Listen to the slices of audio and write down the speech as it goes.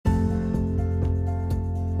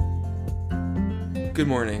Good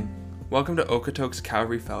morning. Welcome to Okotoks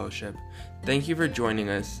Calvary Fellowship. Thank you for joining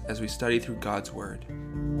us as we study through God's Word.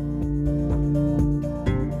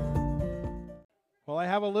 Well, I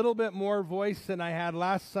have a little bit more voice than I had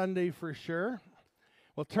last Sunday for sure.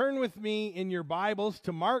 Well, turn with me in your Bibles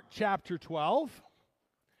to Mark chapter 12.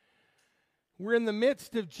 We're in the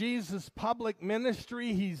midst of Jesus' public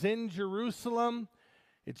ministry. He's in Jerusalem.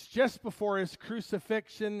 It's just before his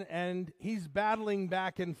crucifixion, and he's battling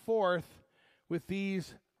back and forth with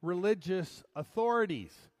these religious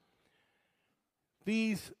authorities.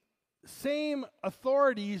 These same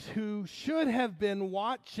authorities who should have been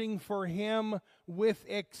watching for him with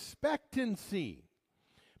expectancy.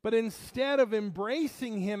 But instead of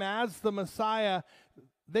embracing him as the Messiah,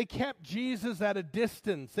 they kept Jesus at a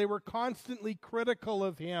distance. They were constantly critical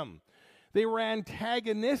of him. They were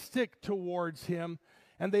antagonistic towards him,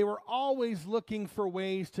 and they were always looking for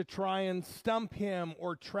ways to try and stump him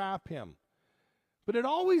or trap him. But it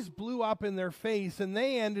always blew up in their face, and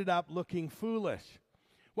they ended up looking foolish.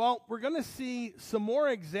 Well, we're going to see some more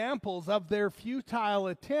examples of their futile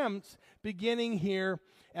attempts beginning here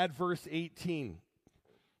at verse 18.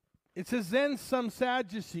 It says, "Then some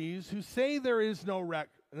Sadducees who say there is no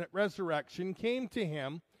resurrection came to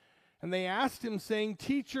him, and they asked him, saying,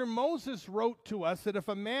 'Teacher, Moses wrote to us that if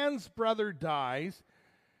a man's brother dies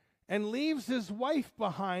and leaves his wife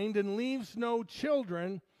behind and leaves no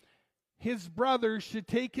children, his brother should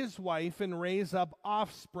take his wife and raise up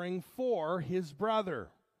offspring for his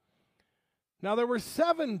brother.' Now there were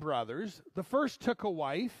 7 brothers. The first took a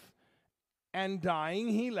wife, and dying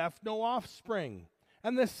he left no offspring.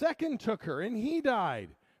 And the second took her, and he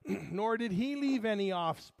died, nor did he leave any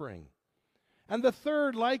offspring. And the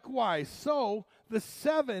third likewise. So the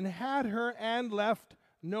 7 had her and left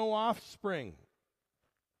no offspring.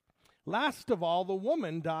 Last of all, the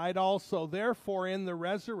woman died also. Therefore, in the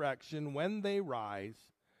resurrection, when they rise,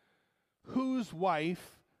 whose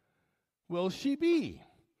wife will she be?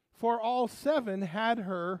 For all 7 had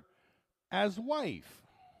her as wife."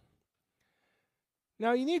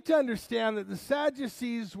 Now, you need to understand that the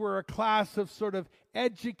Sadducees were a class of sort of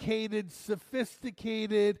educated,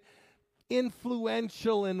 sophisticated,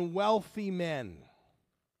 influential, and wealthy men.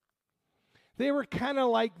 They were kind of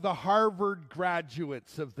like the Harvard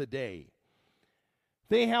graduates of the day.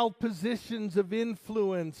 They held positions of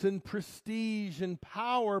influence and prestige and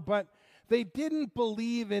power, but they didn't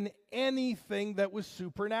believe in anything that was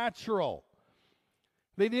supernatural.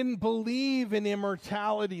 They didn't believe in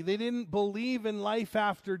immortality. They didn't believe in life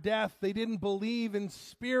after death. They didn't believe in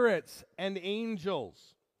spirits and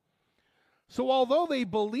angels. So although they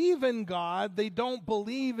believe in God, they don't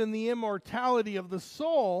believe in the immortality of the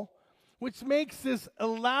soul, which makes this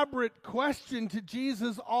elaborate question to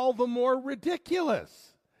Jesus all the more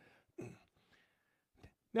ridiculous.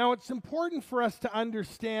 Now, it's important for us to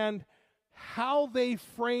understand how they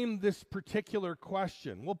framed this particular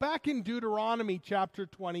question. Well, back in Deuteronomy chapter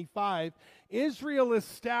 25, Israel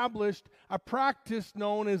established a practice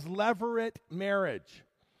known as levirate marriage.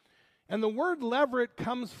 And the word levirate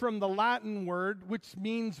comes from the Latin word which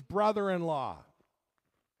means brother-in-law.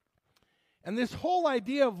 And this whole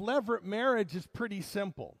idea of levirate marriage is pretty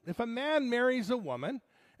simple. If a man marries a woman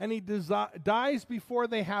and he dies before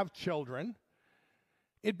they have children,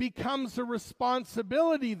 it becomes a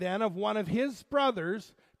responsibility then of one of his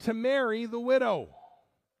brothers to marry the widow.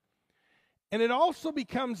 And it also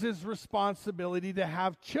becomes his responsibility to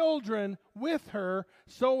have children with her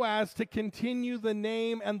so as to continue the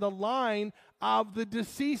name and the line of the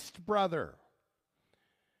deceased brother,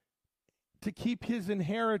 to keep his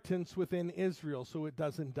inheritance within Israel so it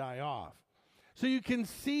doesn't die off. So you can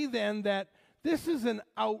see then that this is an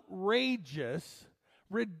outrageous,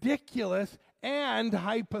 ridiculous, and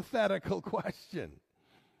hypothetical question.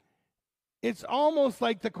 It's almost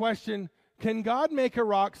like the question, can God make a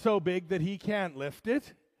rock so big that he can't lift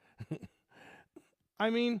it? I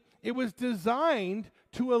mean, it was designed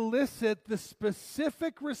to elicit the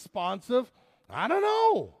specific response of, I don't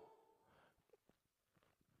know.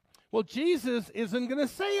 Well, Jesus isn't going to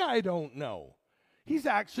say, I don't know. He's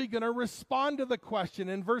actually going to respond to the question.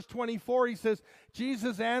 In verse 24, he says,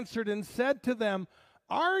 Jesus answered and said to them,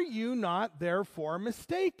 "Are you not therefore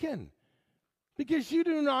mistaken? Because you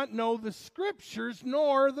do not know the Scriptures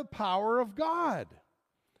nor the power of God."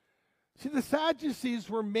 See, the Sadducees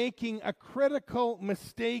were making a critical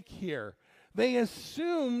mistake here. They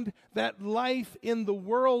assumed that life in the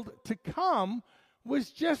world to come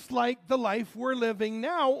was just like the life we're living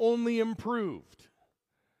now, only improved.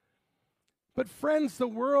 But friends, the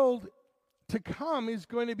world to come is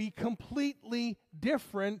going to be completely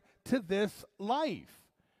different to this life.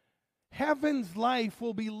 Heaven's life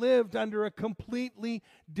will be lived under a completely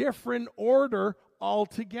different order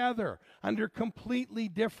altogether, under completely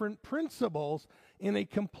different principles, in a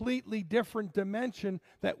completely different dimension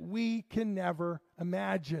that we can never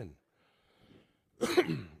imagine.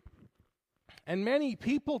 And many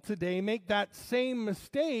people today make that same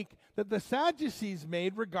mistake that the Sadducees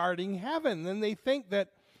made regarding heaven. And they think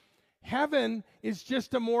that heaven is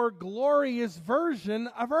just a more glorious version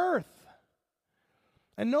of earth.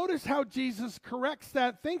 And notice how Jesus corrects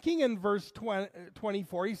that thinking in verse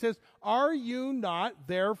 24. He says, "Are you not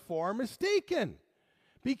therefore mistaken?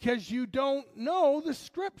 Because you don't know the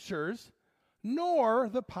Scriptures, nor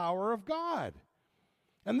the power of God."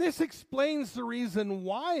 And this explains the reason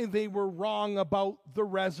why they were wrong about the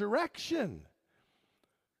resurrection.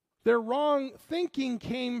 Their wrong thinking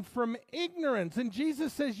came from ignorance. And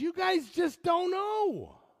Jesus says, you guys just don't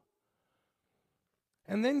know.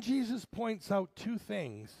 And then Jesus points out two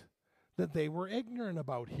things that they were ignorant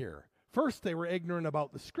about here. First, they were ignorant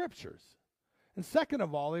about the Scriptures. And second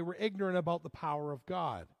of all, they were ignorant about the power of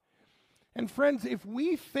God. And friends, if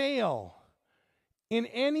we fail in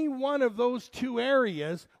any one of those two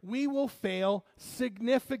areas, we will fail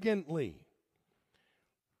significantly.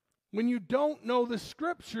 When you don't know the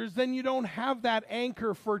Scriptures, then you don't have that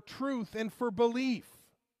anchor for truth and for belief.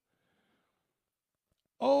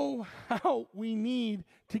 Oh, how we need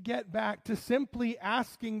to get back to simply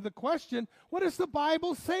asking the question, what does the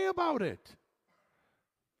Bible say about it?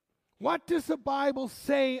 What does the Bible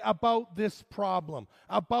say about this problem,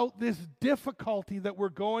 about this difficulty that we're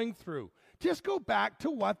going through? Just go back to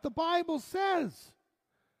what the Bible says.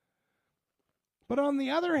 But on the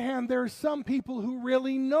other hand, there are some people who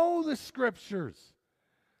really know the Scriptures,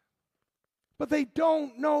 but they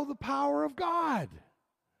don't know the power of God.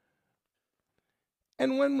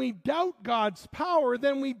 And when we doubt God's power,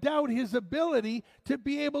 then we doubt His ability to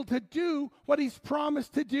be able to do what He's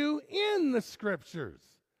promised to do in the Scriptures.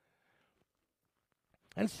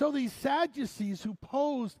 And so these Sadducees, who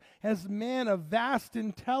posed as men of vast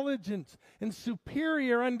intelligence and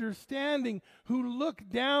superior understanding, who looked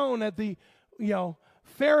down at the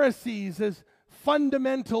Pharisees as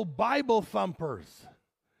fundamental Bible thumpers.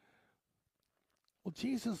 Well,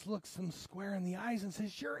 Jesus looks them square in the eyes and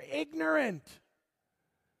says, you're ignorant.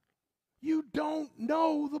 You don't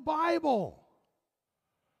know the Bible.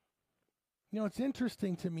 It's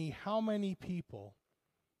interesting to me how many people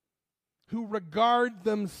who regard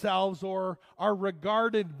themselves or are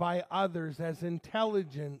regarded by others as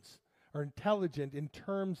intelligent in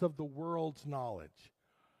terms of the world's knowledge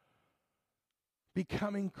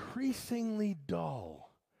become increasingly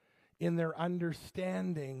dull in their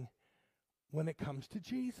understanding when it comes to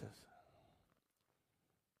Jesus.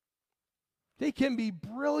 They can be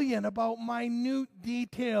brilliant about minute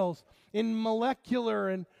details in molecular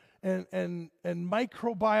and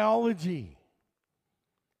microbiology.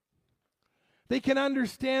 They can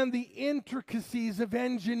understand the intricacies of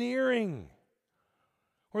engineering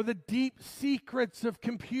or the deep secrets of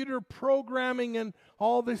computer programming and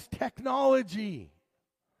all this technology.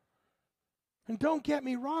 And don't get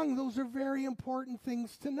me wrong, those are very important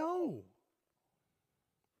things to know.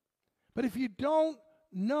 But if you don't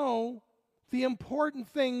know the important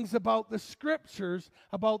things about the Scriptures,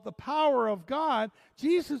 about the power of God,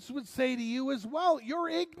 Jesus would say to you as well, you're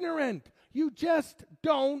ignorant. You just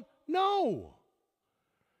don't know.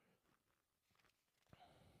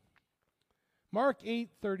 Mark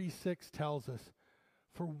 8:36 tells us,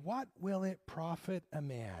 "For what will it profit a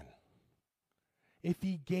man if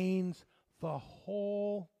he gains the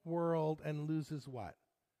whole world and loses what?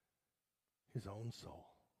 His own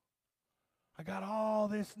soul." I got all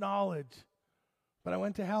this knowledge, but I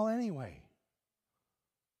went to hell anyway.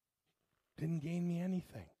 Didn't gain me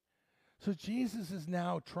anything. So Jesus is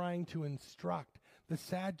now trying to instruct the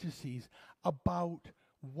Sadducees about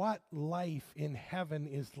what life in heaven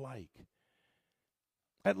is like,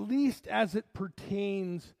 at least as it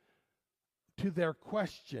pertains to their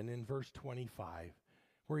question in verse 25,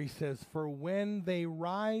 where he says, "For when they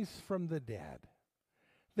rise from the dead,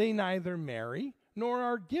 they neither marry nor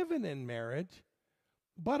are given in marriage,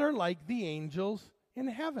 but are like the angels in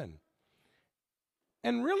heaven."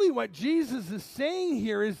 And really what Jesus is saying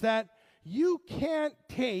here is that you can't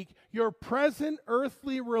take your present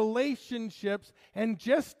earthly relationships and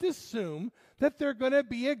just assume that they're going to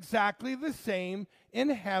be exactly the same in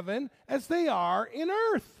heaven as they are in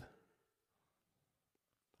earth.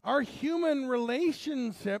 Our human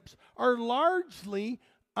relationships are largely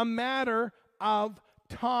a matter of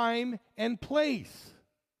time and place.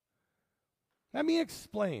 Let me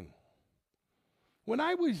explain. When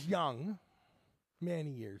I was young,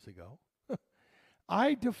 many years ago,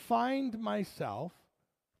 I defined myself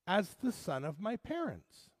as the son of my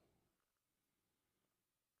parents.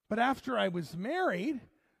 But after I was married,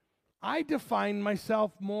 I defined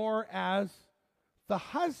myself more as the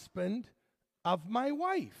husband of my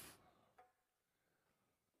wife.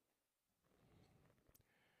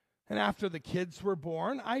 And after the kids were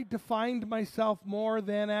born, I defined myself more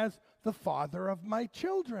than as the father of my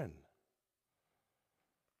children.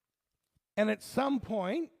 And at some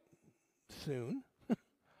point, soon,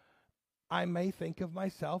 I may think of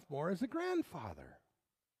myself more as a grandfather.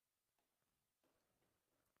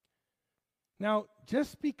 Now,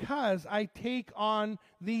 just because I take on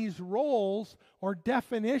these roles or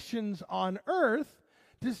definitions on earth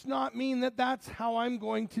does not mean that that's how I'm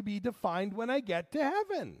going to be defined when I get to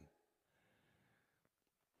heaven.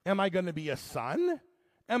 Am I going to be a son?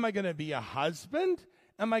 Am I going to be a husband?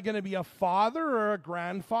 Am I going to be a father or a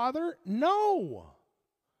grandfather? No.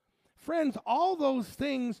 Friends, all those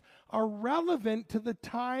things are relevant to the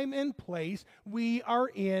time and place we are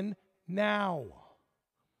in now.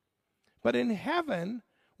 But in heaven,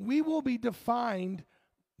 we will be defined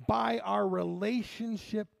by our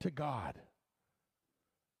relationship to God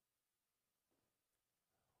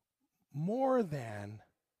more than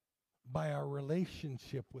by our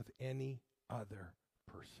relationship with any other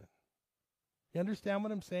person. You understand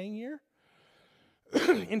what I'm saying here?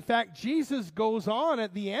 In fact, Jesus goes on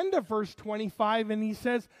at the end of verse 25 and he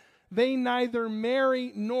says, they neither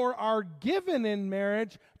marry nor are given in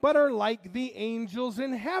marriage, but are like the angels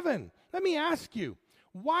in heaven. Let me ask you,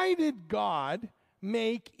 why did God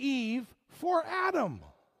make Eve for Adam?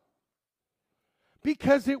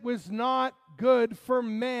 Because it was not good for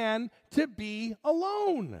man to be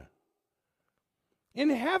alone. In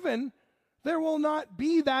heaven, there will not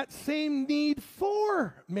be that same need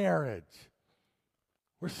for marriage.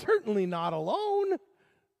 We're certainly not alone.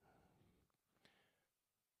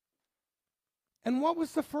 And what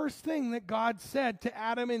was the first thing that God said to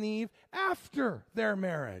Adam and Eve after their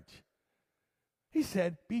marriage? He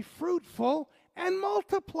said, be fruitful and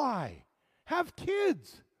multiply. Have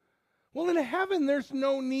kids. Well, in heaven, there's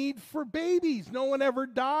no need for babies. No one ever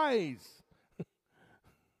dies.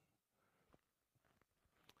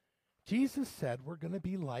 Jesus said we're going to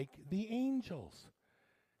be like the angels.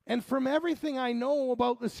 And from everything I know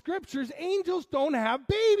about the scriptures, angels don't have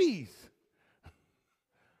babies.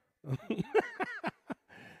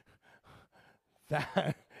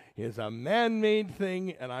 That is a man-made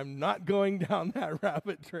thing, and I'm not going down that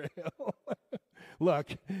rabbit trail. Look,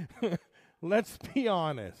 let's be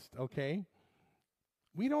honest, okay?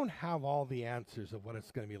 We don't have all the answers of what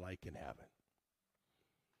it's going to be like in heaven.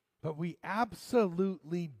 But we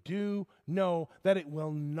absolutely do know that it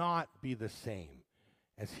will not be the same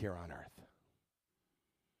as here on earth.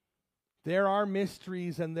 There are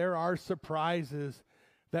mysteries and there are surprises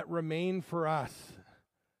that remain for us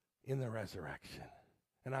in the resurrection.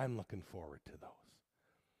 And I'm looking forward to those.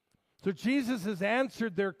 So Jesus has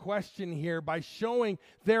answered their question here by showing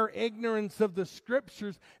their ignorance of the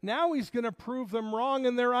scriptures. Now he's going to prove them wrong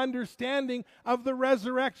in their understanding of the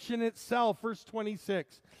resurrection itself. Verse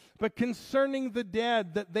 26. But concerning the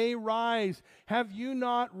dead, that they rise, have you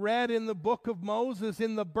not read in the book of Moses,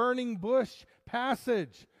 in the burning bush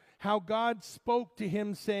passage, how God spoke to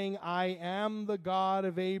him saying, I am the God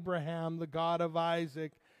of Abraham, the God of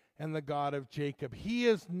Isaac, and the God of Jacob. He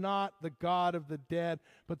is not the God of the dead,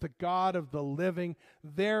 but the God of the living.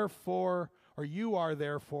 Therefore, or you are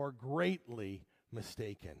therefore greatly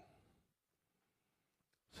mistaken.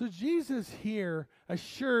 So Jesus here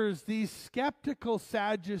assures these skeptical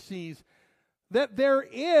Sadducees that there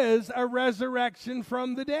is a resurrection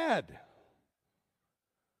from the dead.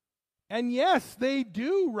 And yes, they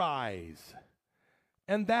do rise.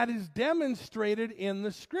 And that is demonstrated in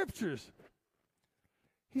the scriptures.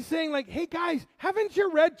 He's saying like, hey guys, haven't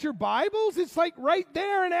you read your Bibles? It's like right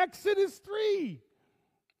there in Exodus 3.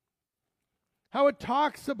 How it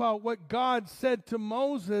talks about what God said to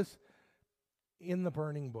Moses in the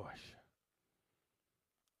burning bush.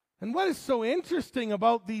 And what is so interesting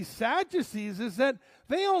about these Sadducees is that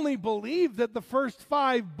they only believed that the first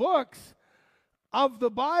 5 books of the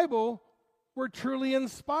Bible were truly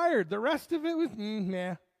inspired. The rest of it was,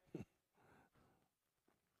 meh.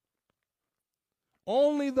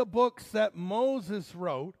 Only the books that Moses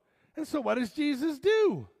wrote. And so what does Jesus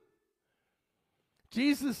do?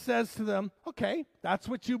 Jesus says to them, okay, that's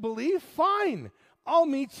what you believe? Fine. I'll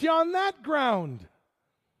meet you on that ground.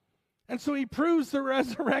 And so he proves the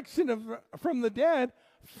resurrection from the dead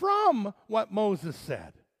from what Moses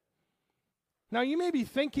said. Now you may be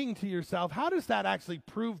thinking to yourself, how does that actually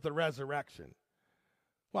prove the resurrection?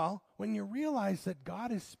 Well, when you realize that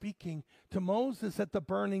God is speaking to Moses at the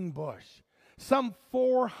burning bush, some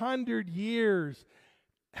 400 years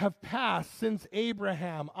have passed since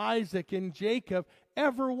Abraham, Isaac, and Jacob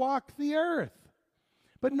ever walked the earth.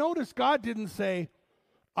 But notice God didn't say,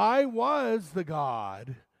 I was the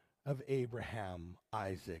God of Abraham,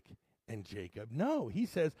 Isaac, and Jacob. No, he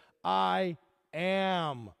says, I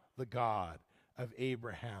am the God of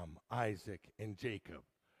Abraham, Isaac, and Jacob.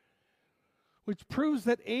 Which proves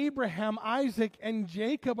that Abraham, Isaac, and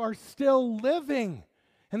Jacob are still living.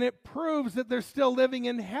 And it proves that they're still living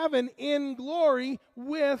in heaven in glory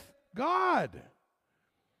with God.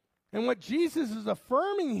 And what Jesus is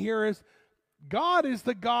affirming here is God is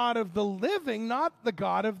the God of the living, not the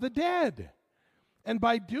God of the dead. And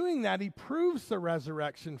by doing that, he proves the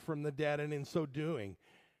resurrection from the dead, and in so doing,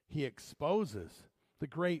 he exposes the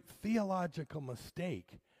great theological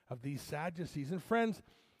mistake of these Sadducees. And friends,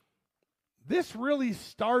 this really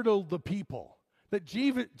startled the people, that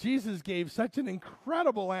Jesus gave such an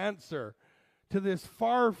incredible answer to this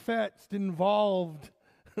far-fetched, involved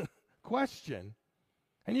question.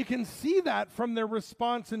 And you can see that from their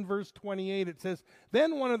response in verse 28. It says,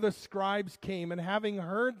 Then one of the scribes came, and having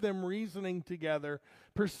heard them reasoning together,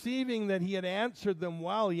 perceiving that he had answered them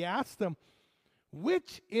well, he asked them,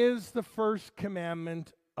 Which is the first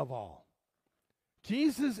commandment of all?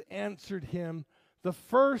 Jesus answered him, The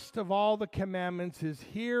first of all the commandments is,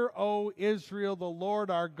 Hear, O Israel, the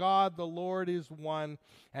Lord our God, the Lord is one,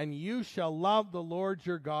 and you shall love the Lord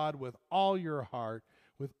your God with all your heart,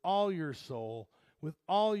 with all your soul, with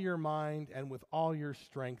all your mind, and with all your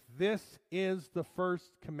strength. This is the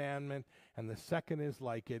first commandment, and the second is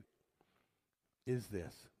like it, is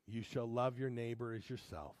this: you shall love your neighbor as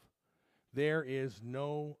yourself. There is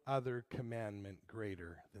no other commandment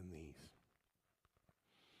greater than these.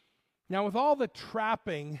 Now, with all the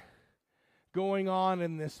trapping going on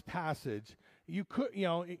in this passage, you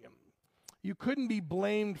couldn't be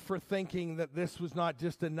blamed for thinking that this was not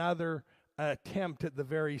just another attempt at the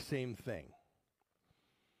very same thing.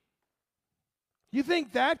 You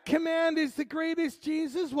think that command is the greatest,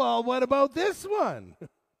 Jesus? Well, what about this one?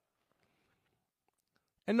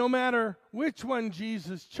 And no matter which one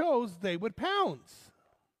Jesus chose, they would pounce.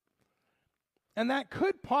 And that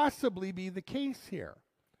could possibly be the case here.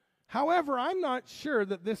 However, I'm not sure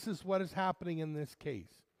that this is what is happening in this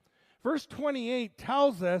case. Verse 28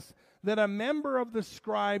 tells us that a member of the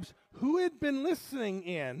scribes who had been listening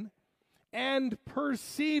in and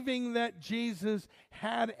perceiving that Jesus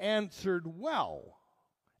had answered well,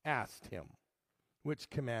 asked him, which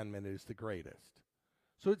commandment is the greatest?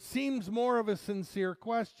 So it seems more of a sincere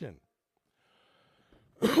question.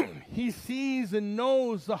 He sees and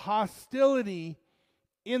knows the hostility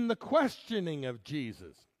in the questioning of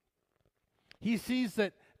Jesus. He sees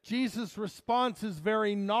that Jesus' response is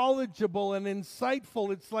very knowledgeable and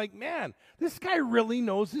insightful. It's like, man, this guy really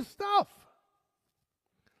knows his stuff.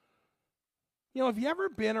 You know, have you ever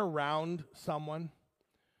been around someone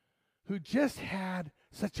who just had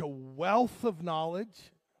such a wealth of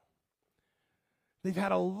knowledge? They've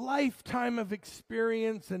had a lifetime of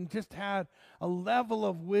experience and just had a level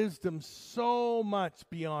of wisdom so much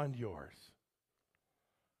beyond yours.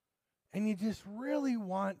 And you just really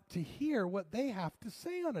want to hear what they have to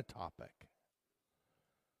say on a topic.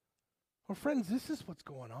 Well, friends, this is what's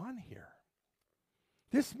going on here.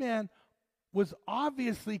 This man was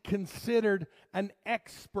obviously considered an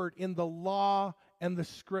expert in the law and the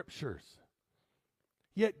scriptures.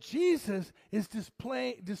 Yet Jesus is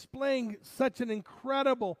displaying such an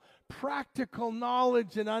incredible practical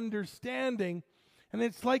knowledge and understanding. And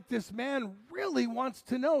it's like this man really wants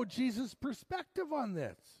to know Jesus' perspective on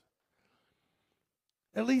this.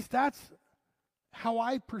 At least that's how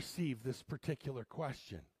I perceive this particular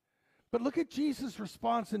question. But look at Jesus'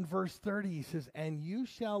 response in verse 30. He says, And you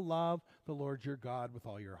shall love the Lord your God with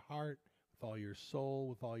all your heart, with all your soul,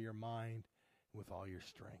 with all your mind, and with all your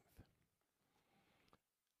strength.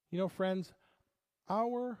 You know, friends,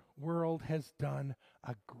 our world has done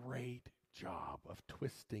a great job of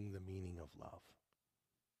twisting the meaning of love.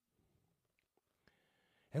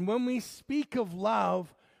 And when we speak of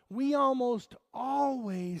love, we almost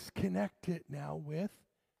always connect it now with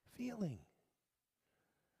feeling.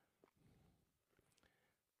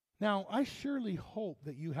 Now, I surely hope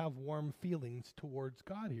that you have warm feelings towards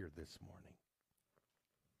God here this morning.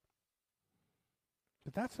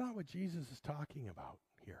 But that's not what Jesus is talking about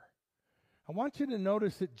here. I want you to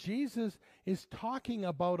notice that Jesus is talking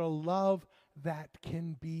about a love that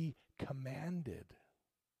can be commanded.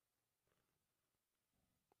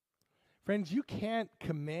 Friends, you can't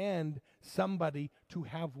command somebody to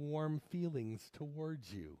have warm feelings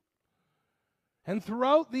towards you. And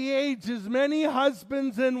throughout the ages, many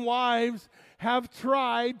husbands and wives have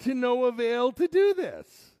tried to no avail to do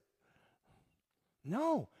this.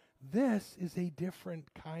 No, this is a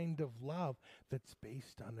different kind of love that's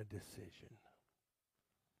based on a decision.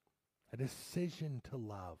 A decision to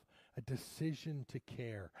love, a decision to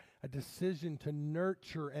care, a decision to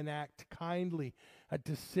nurture and act kindly, a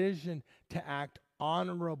decision to act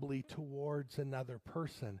honorably towards another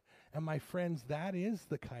person. And my friends, that is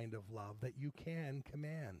the kind of love that you can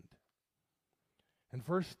command. And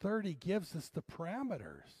verse 30 gives us the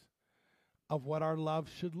parameters of what our love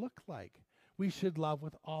should look like. We should love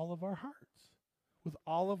with all of our hearts, with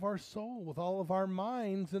all of our soul, with all of our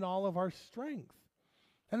minds, and all of our strength.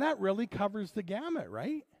 And that really covers the gamut,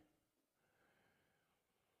 right?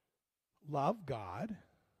 Love God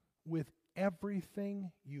with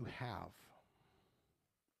everything you have.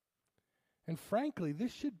 And frankly,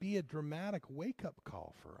 this should be a dramatic wake-up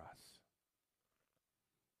call for us.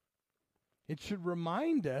 It should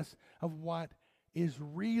remind us of what is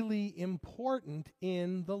really important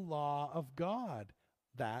in the law of God,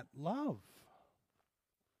 that love.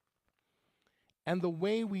 And the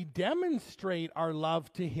way we demonstrate our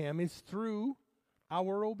love to Him is through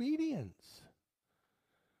our obedience.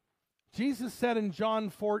 Jesus said in John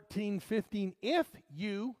 14:15, "If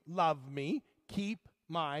you love me, keep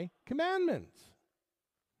my commandments."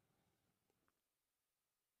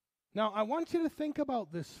 Now, I want you to think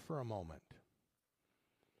about this for a moment.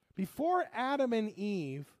 Before Adam and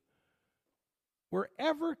Eve were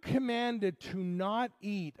ever commanded to not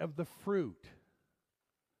eat of the fruit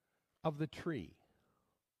of the tree,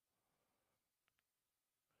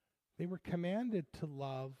 they were commanded to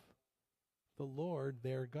love the Lord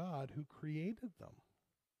their God who created them.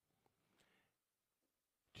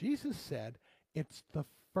 Jesus said it's the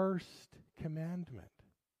first commandment.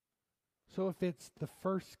 So if it's the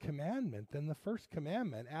first commandment, then the first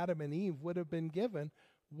commandment Adam and Eve would have been given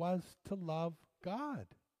was to love God.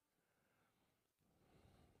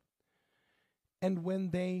 And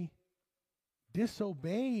when they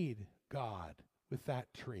disobeyed God with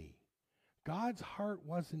that tree, God's heart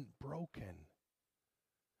wasn't broken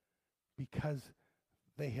because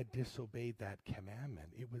they had disobeyed that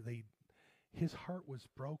commandment. His heart was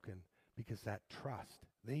broken because that trust,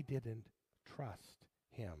 they didn't trust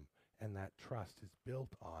Him. And that trust is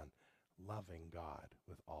built on loving God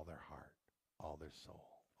with all their heart, all their soul,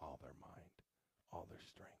 all their mind, all their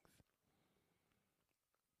strength.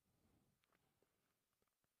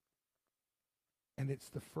 And it's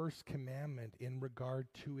the first commandment in regard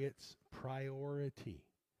to its priority.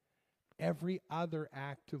 Every other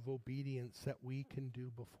act of obedience that we can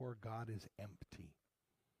do before God is empty.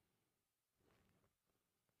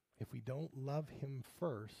 If we don't love Him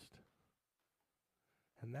first,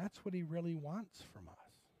 and that's what He really wants from us.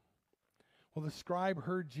 Well, the scribe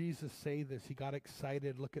heard Jesus say this. He got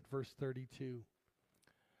excited. Look at verse 32.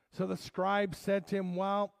 So the scribe said to him,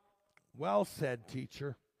 well said,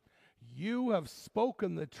 teacher. You have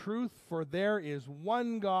spoken the truth, for there is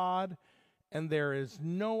one God, and there is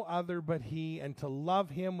no other but He, and to love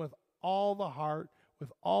Him with all the heart,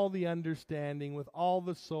 with all the understanding, with all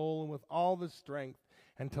the soul, and with all the strength,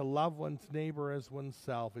 and to love one's neighbor as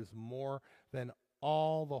oneself is more than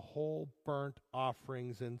all the whole burnt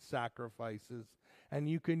offerings and sacrifices. And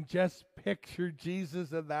you can just picture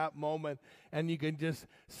Jesus at that moment, and you can just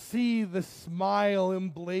see the smile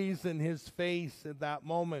emblazon His face at that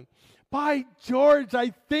moment. By George, I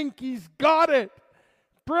think he's got it.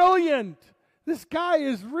 Brilliant. This guy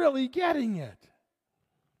is really getting it.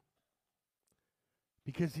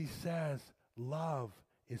 Because he says love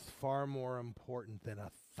is far more important than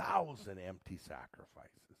 1,000 empty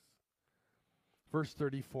sacrifices. Verse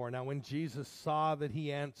 34, now when Jesus saw that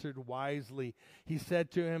he answered wisely, He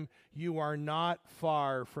said to him, you are not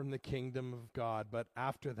far from the kingdom of God. But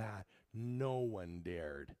after that, no one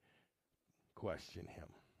dared question Him.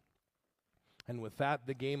 And with that,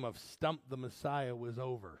 the game of Stump the Messiah was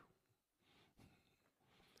over.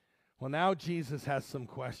 Well, now Jesus has some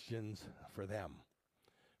questions for them.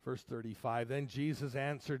 Verse 35, then Jesus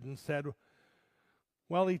answered and said,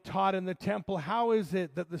 well, He taught in the temple, how is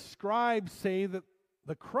it that the scribes say that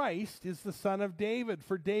the Christ is the son of David?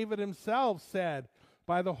 For David himself said,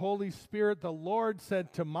 by the Holy Spirit, the Lord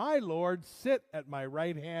said to my Lord, sit at my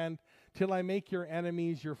right hand till I make your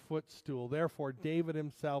enemies your footstool. Therefore, David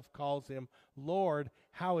himself calls Him Lord.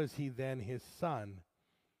 How is He then His son?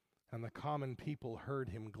 And the common people heard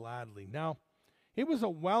Him gladly. Now, it was a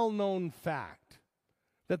well-known fact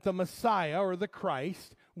that the Messiah, or the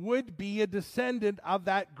Christ, would be a descendant of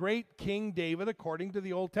that great King David according to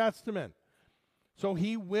the Old Testament. So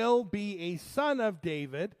He will be a son of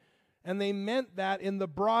David, And they meant that in the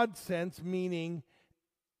broad sense, meaning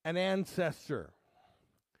an ancestor.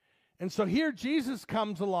 And so here Jesus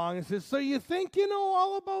comes along and says, so you think you know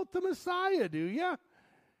all about the Messiah, do you?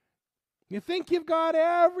 You think you've got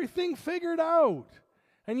everything figured out.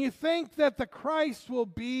 And you think that the Christ will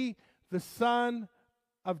be the son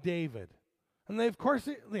of David. And they, of course,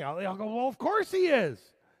 they all go, well, of course he is.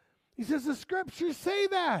 He says, the scriptures say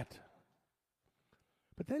that.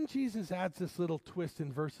 But then Jesus adds this little twist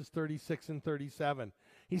in verses 36 and 37.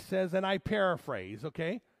 He says, and I paraphrase,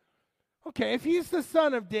 okay? Okay, if he's the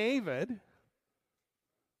son of David,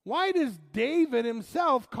 why does David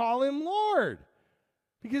himself call him Lord?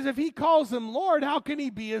 Because if he calls him Lord, how can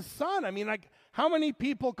he be his son? I mean, like, how many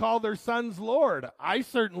people call their sons Lord? I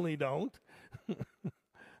certainly don't.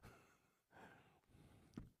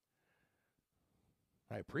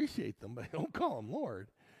 I appreciate them, but I don't call them Lord.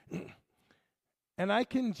 And I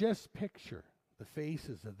can just picture the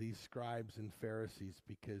faces of these scribes and Pharisees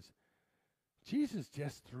because Jesus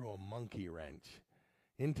just threw a monkey wrench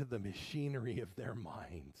into the machinery of their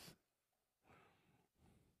minds.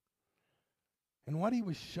 And what he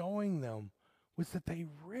was showing them was that they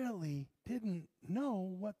really didn't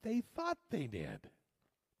know what they thought they did.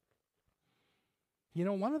 You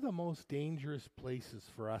know, one of the most dangerous places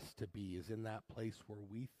for us to be is in that place where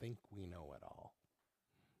we think we know it all.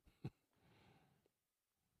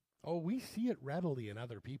 Oh, we see it readily in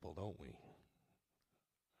other people, don't we?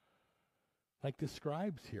 Like the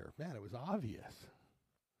scribes here. Man, it was obvious.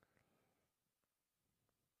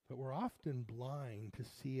 But we're often blind to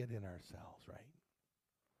see it in ourselves, right?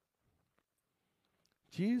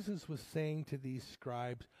 Jesus was saying to these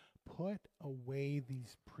scribes, put away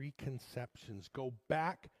these preconceptions. Go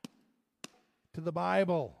back to the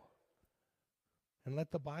Bible. And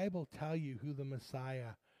let the Bible tell you who the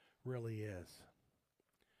Messiah really is.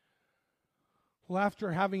 Well,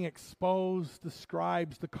 after having exposed the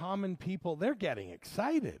scribes, the common people, they're getting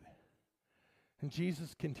excited. And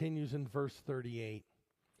Jesus continues in verse 38.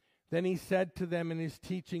 Then he said to them in his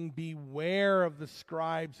teaching, beware of the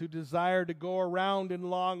scribes who desire to go around in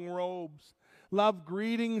long robes, love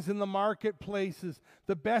greetings in the marketplaces,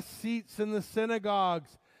 the best seats in the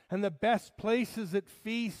synagogues, and the best places at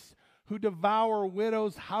feasts, who devour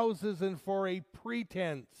widows' houses and for a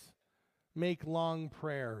pretense make long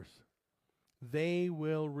prayers. They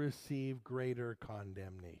will receive greater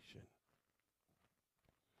condemnation.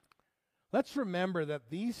 Let's remember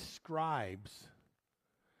that these scribes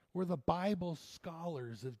were the Bible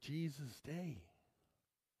scholars of Jesus' day.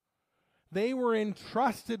 They were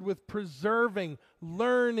entrusted with preserving,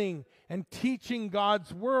 learning, and teaching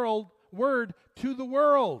God's word to the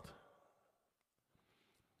world.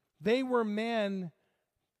 They were men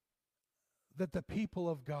that the people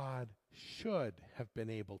of God should have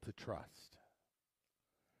been able to trust.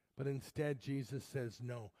 But instead, Jesus says,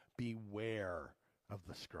 no, beware of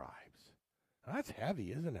the scribes. Now, that's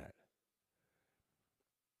heavy, isn't it?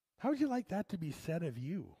 How would you like that to be said of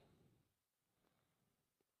you?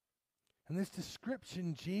 And this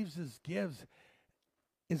description Jesus gives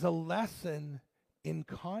is a lesson in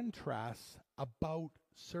contrast about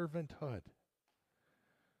servanthood.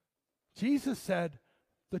 Jesus said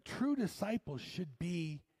the true disciple should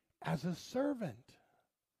be as a servant.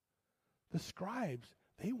 The scribes,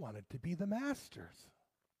 they wanted to be the masters.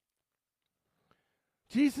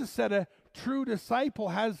 Jesus said a true disciple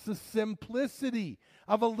has the simplicity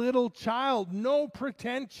of a little child, no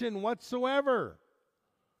pretension whatsoever.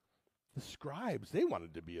 The scribes, they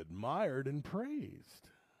wanted to be admired and praised.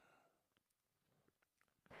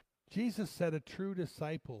 Jesus said a true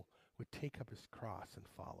disciple would take up his cross and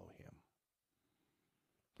follow him.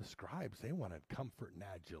 The scribes, they wanted comfort and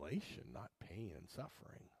adulation, not pain and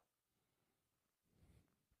suffering.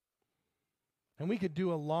 And we could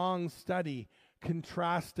do a long study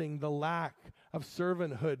contrasting the lack of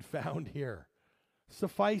servanthood found here.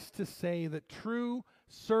 Suffice to say that true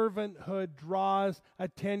servanthood draws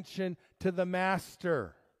attention to the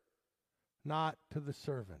master, not to the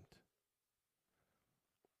servant.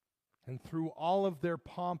 And through all of their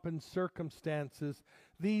pomp and circumstances,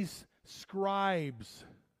 these scribes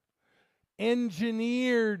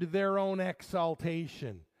engineered their own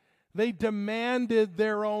exaltation. They demanded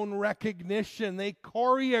their own recognition. They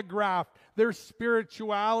choreographed their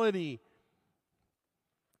spirituality.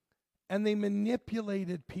 And they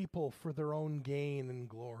manipulated people for their own gain and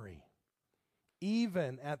glory,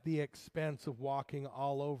 even at the expense of walking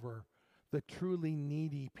all over the truly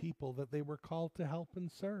needy people that they were called to help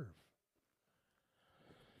and serve.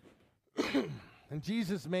 And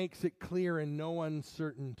Jesus makes it clear in no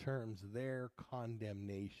uncertain terms, their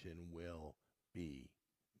condemnation will be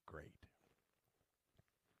great.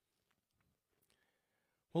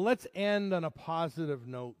 Well, let's end on a positive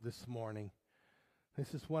note this morning.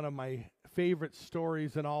 This is one of my favorite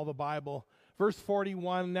stories in all the Bible. Verse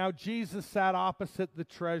 41, now Jesus sat opposite the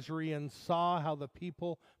treasury and saw how the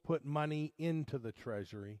people put money into the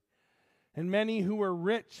treasury. And many who were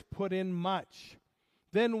rich put in much.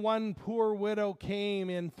 Then one poor widow came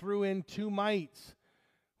and threw in 2 mites,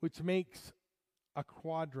 which makes a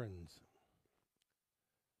quadrans.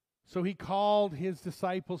 So he called his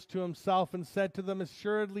disciples to himself and said to them,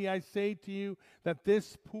 assuredly I say to you that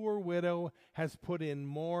this poor widow has put in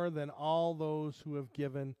more than all those who have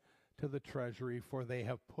given to the treasury, for they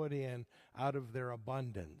have put in out of their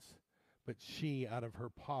abundance, but she out of her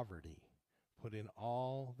poverty put in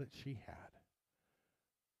all that she had,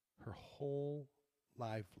 her whole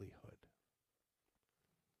livelihood.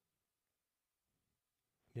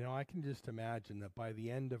 You know, I can just imagine that by the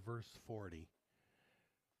end of verse 40,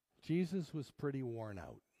 Jesus was pretty worn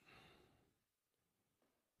out.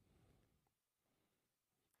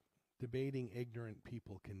 Debating ignorant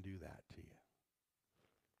people can do that to you.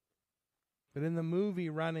 But in the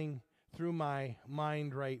movie running through my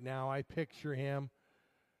mind right now, I picture him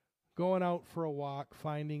going out for a walk,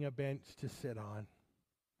 finding a bench to sit on,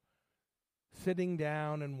 sitting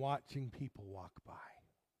down and watching people walk by.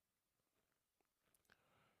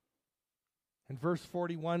 And verse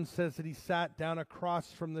 41 says that he sat down across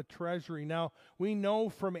from the treasury. Now, we know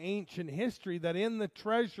from ancient history that in the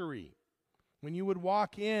treasury, when you would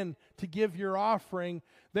walk in to give your offering,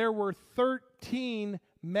 there were 13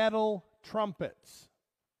 metal trumpets.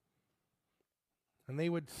 And they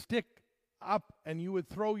would stick up, and you would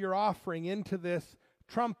throw your offering into this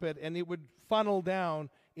trumpet, and it would funnel down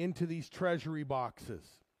into these treasury boxes.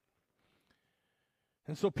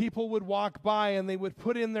 And so people would walk by and they would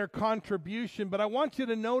put in their contribution. But I want you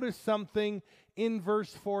to notice something in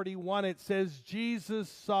verse 41. It says, Jesus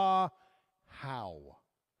saw how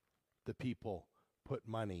the people put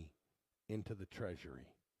money into the treasury.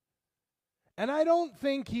 And I don't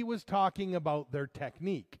think he was talking about their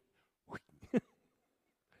technique.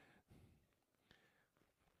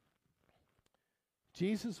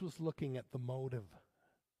 Jesus was looking at the motive,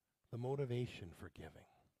 the motivation for giving.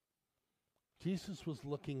 Jesus was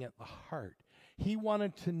looking at the heart. He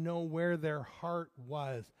wanted to know where their heart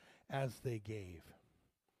was as they gave.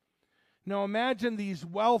 Now imagine these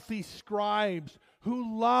wealthy scribes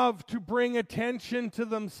who loved to bring attention to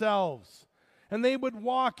themselves. And they would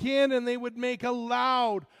walk in and they would make a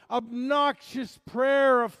loud, obnoxious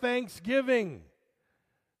prayer of thanksgiving.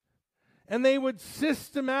 And they would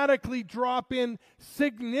systematically drop in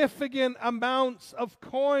significant amounts of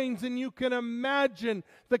coins. And you can imagine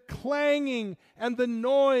the clanging and the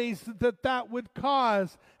noise that would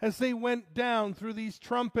cause as they went down through these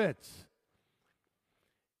trumpets.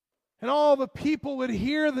 And all the people would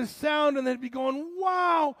hear the sound and they'd be going,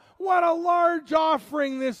 wow, what a large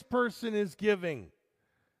offering this person is giving.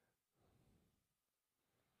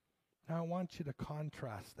 Now I want you to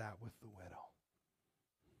contrast that with the widow.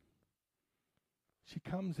 She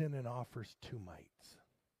comes in and offers 2 mites.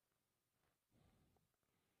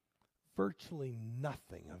 Virtually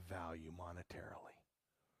nothing of value monetarily.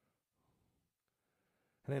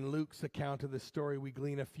 And in Luke's account of the story, we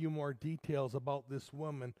glean a few more details about this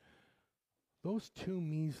woman. Those 2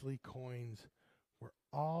 measly coins were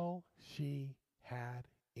all she had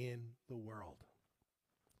in the world.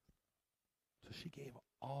 So she gave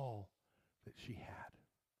all that she had.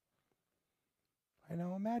 I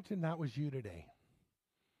know, imagine that was you today.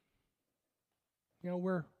 You know,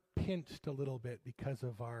 we're pinched a little bit because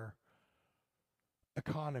of our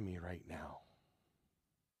economy right now.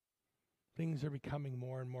 Things are becoming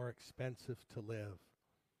more and more expensive to live.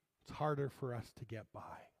 It's harder for us to get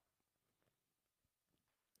by.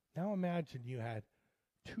 Now imagine you had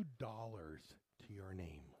 $2 to your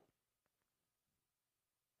name.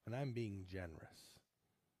 And I'm being generous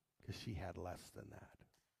because she had less than that.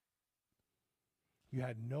 You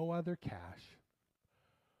had no other cash.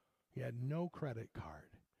 You had no credit card.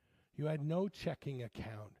 You had no checking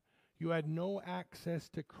account. You had no access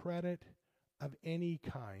to credit of any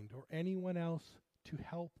kind or anyone else to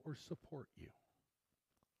help or support you.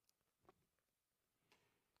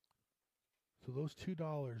 So those $2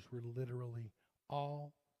 were literally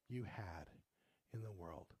all you had in the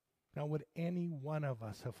world. Now, would any one of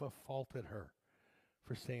us have faulted her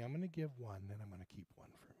for saying, I'm going to give one and I'm going to keep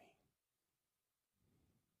one for me?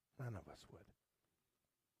 None of us would.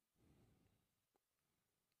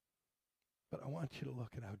 But I want you to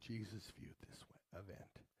look at how Jesus viewed this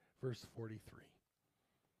event. Verse 43.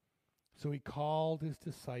 So he called his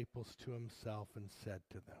disciples to himself and said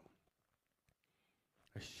to them,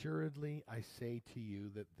 Assuredly, I say to you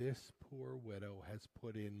that this poor widow has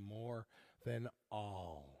put in more than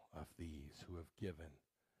all of these who have given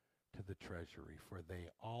to the treasury, for they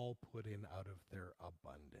all put in out of their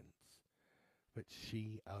abundance. But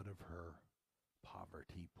she, out of her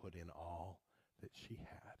poverty, put in all that she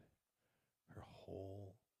had, her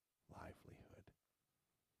whole livelihood.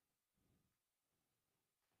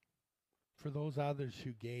 For those others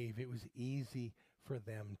who gave, it was easy for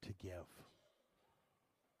them to give.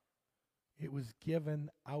 It was given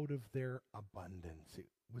out of their abundance. It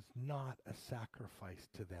was not a sacrifice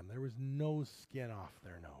to them. There was no skin off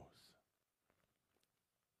their nose.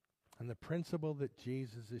 And the principle that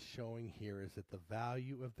Jesus is showing here is that the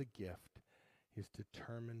value of the gift is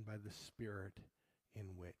determined by the spirit in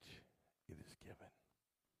which it is given.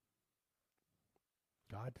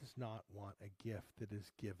 God does not want a gift that is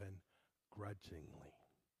given grudgingly.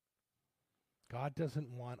 God doesn't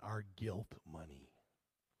want our guilt money.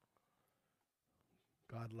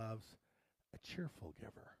 God loves a cheerful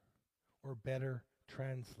giver, or better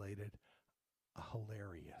translated, a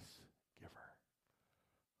hilarious giver.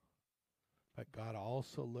 But God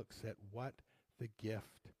also looks at what the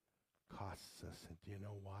gift costs us. And do you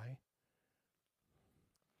know why?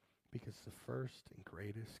 Because the first and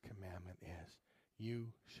greatest commandment is, you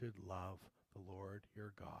should love the Lord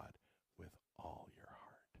your God with all your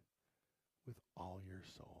heart, with all your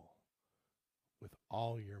soul, with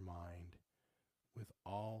all your mind, with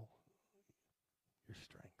all your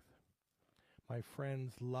strength. My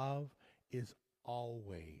friends, love is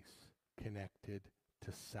always connected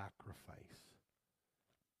to sacrifice.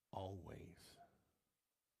 Always.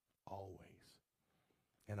 Always.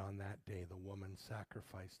 And on that day, the woman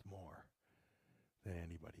sacrificed more than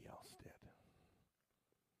anybody else did.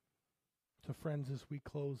 So friends, as we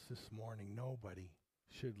close this morning, nobody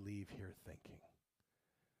should leave here thinking,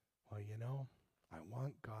 well, you know, I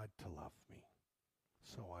want God to love me,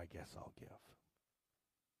 so I guess I'll give.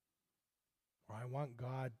 Or I want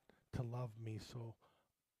God to love me, so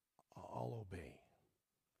I'll obey.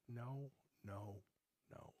 No, no,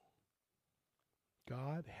 no.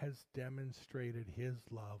 God has demonstrated his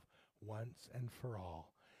love once and for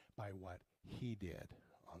all by what he did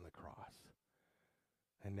on the cross.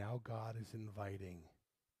 And now God is inviting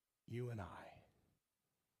you and I.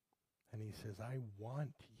 And he says, I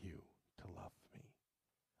want you to love me.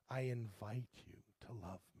 I invite you to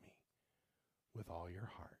love me with all your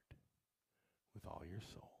heart, with all your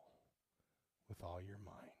soul, with all your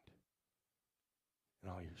mind,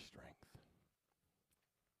 and all your strength.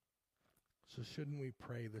 So shouldn't we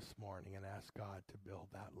pray this morning and ask God to build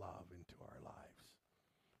that love into our lives?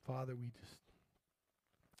 Father,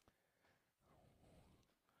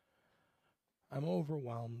 I'm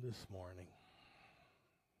overwhelmed this morning.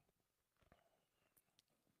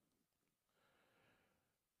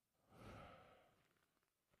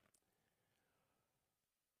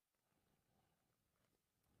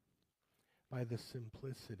 By the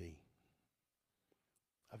simplicity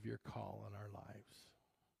of your call on our lives.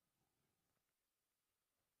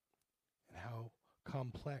 And how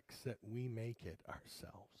complex that we make it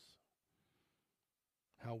ourselves.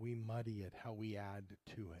 How we muddy it, how we add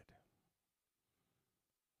to it.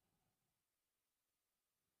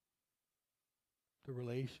 The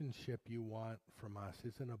relationship you want from us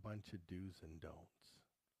isn't a bunch of do's and don'ts.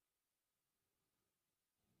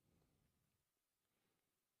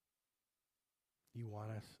 You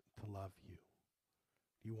want us to love you.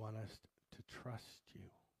 You want us to trust you.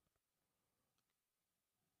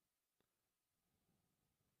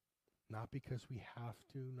 Not because we have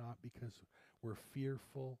to, not because we're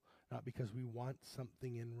fearful, not because we want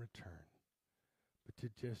something in return, but to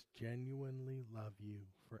just genuinely love you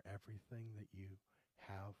for everything that you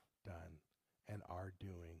have done and are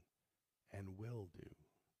doing and will do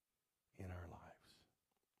in our lives.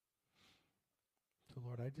 So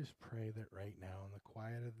Lord, I just pray that right now in the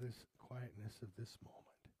quietness of this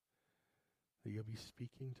moment, that you'll be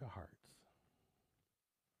speaking to hearts.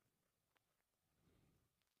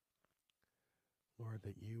 Lord,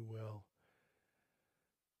 that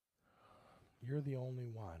you're the only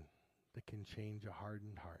one that can change a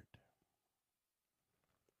hardened heart.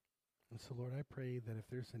 And so, Lord, I pray that if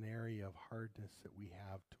there's an area of hardness that we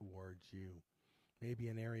have towards you, maybe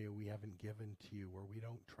an area we haven't given to you, where we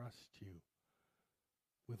don't trust you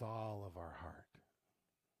with all of our heart,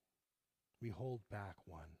 we hold back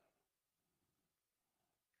one.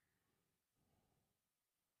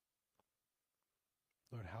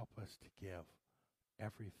 Lord, help us to give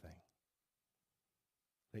everything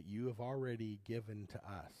that you have already given to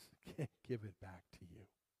us. Give it back to you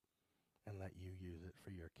and let you use it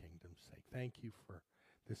for your kingdom's sake. Thank you for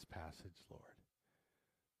this passage, Lord.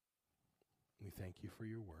 We thank you for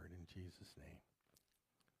your word in Jesus' name.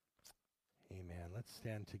 Amen. Let's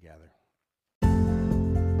stand together.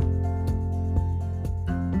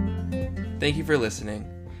 Thank you for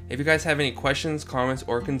listening. If you guys have any questions, comments,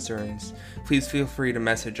 or concerns, please feel free to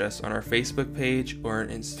message us on our Facebook page or on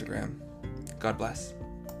Instagram. God bless.